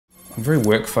I'm very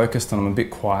work-focused and I'm a bit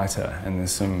quieter, and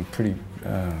there's some pretty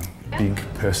big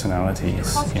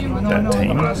personalities in that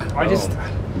team.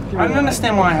 I don't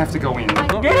understand why I have to go in.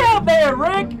 Get out there,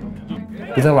 Rick!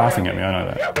 But they're laughing at me, I know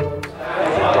that.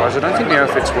 Guys, I don't think the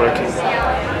outfit's working.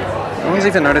 No one's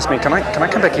even noticed me. Can I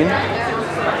come back in?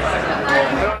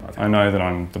 I know that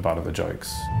I'm the butt of the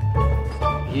jokes.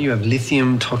 You have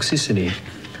lithium toxicity.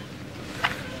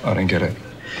 I don't get it.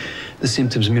 The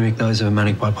symptoms mimic those of a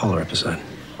manic bipolar episode.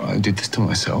 I did this to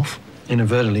myself.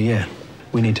 Inadvertently, yeah.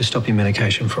 We need to stop your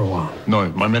medication for a while. No,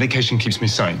 my medication keeps me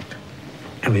sane.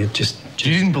 Elliot, just...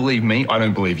 You didn't believe me, I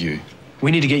don't believe you. We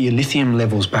need to get your lithium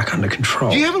levels back under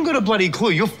control. You haven't got a bloody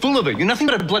clue. You're full of it. You're nothing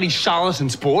but a bloody charlatan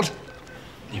sport.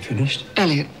 You finished?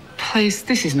 Elliot, please,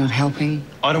 this is not helping.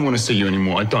 I don't want to see you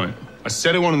anymore. I don't. I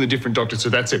said I wanted a different doctor, so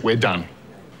that's it. We're done.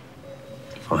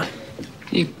 Fine.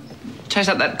 You chase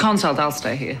up that consult, I'll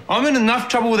stay here. I'm in enough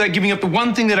trouble without giving up the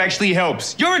one thing that actually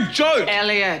helps. You're a joke!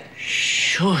 Elliot,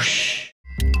 shush.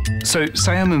 So,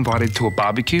 say I'm invited to a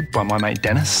barbecue by my mate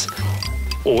Dennis,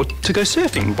 or to go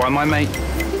surfing by my mate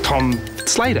Tom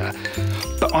Slater.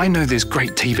 But I know there's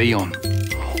great TV on.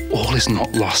 All is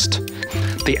not lost.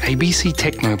 The ABC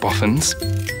Techno-boffins,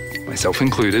 myself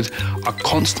included, are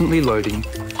constantly loading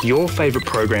your favourite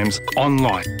programs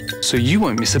online, so you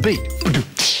won't miss a beat.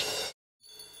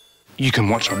 You can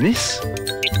watch on this,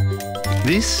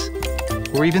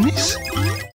 or even this.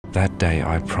 That day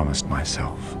I promised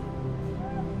myself,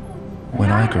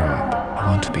 when I grow up,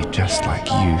 I want to be just like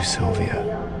you, Sylvia.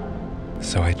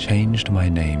 So I changed my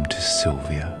name to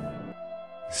Sylvia.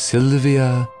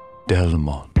 Sylvia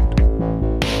Delmont.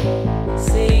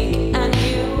 See, and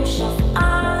you shall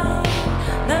find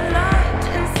the light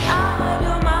inside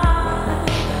your mind.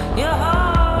 Your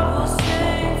heart will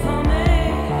sing for me.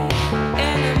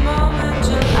 In a moment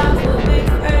your life will be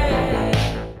free.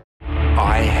 I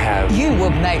have... You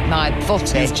would make my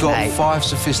footage, You've got mate. 5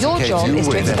 sophisticated... Your job is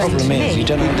to explain to me. You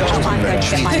don't understand. I'm going to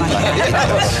get my money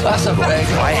back. That's a big...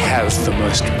 I have the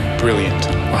most brilliant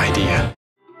idea.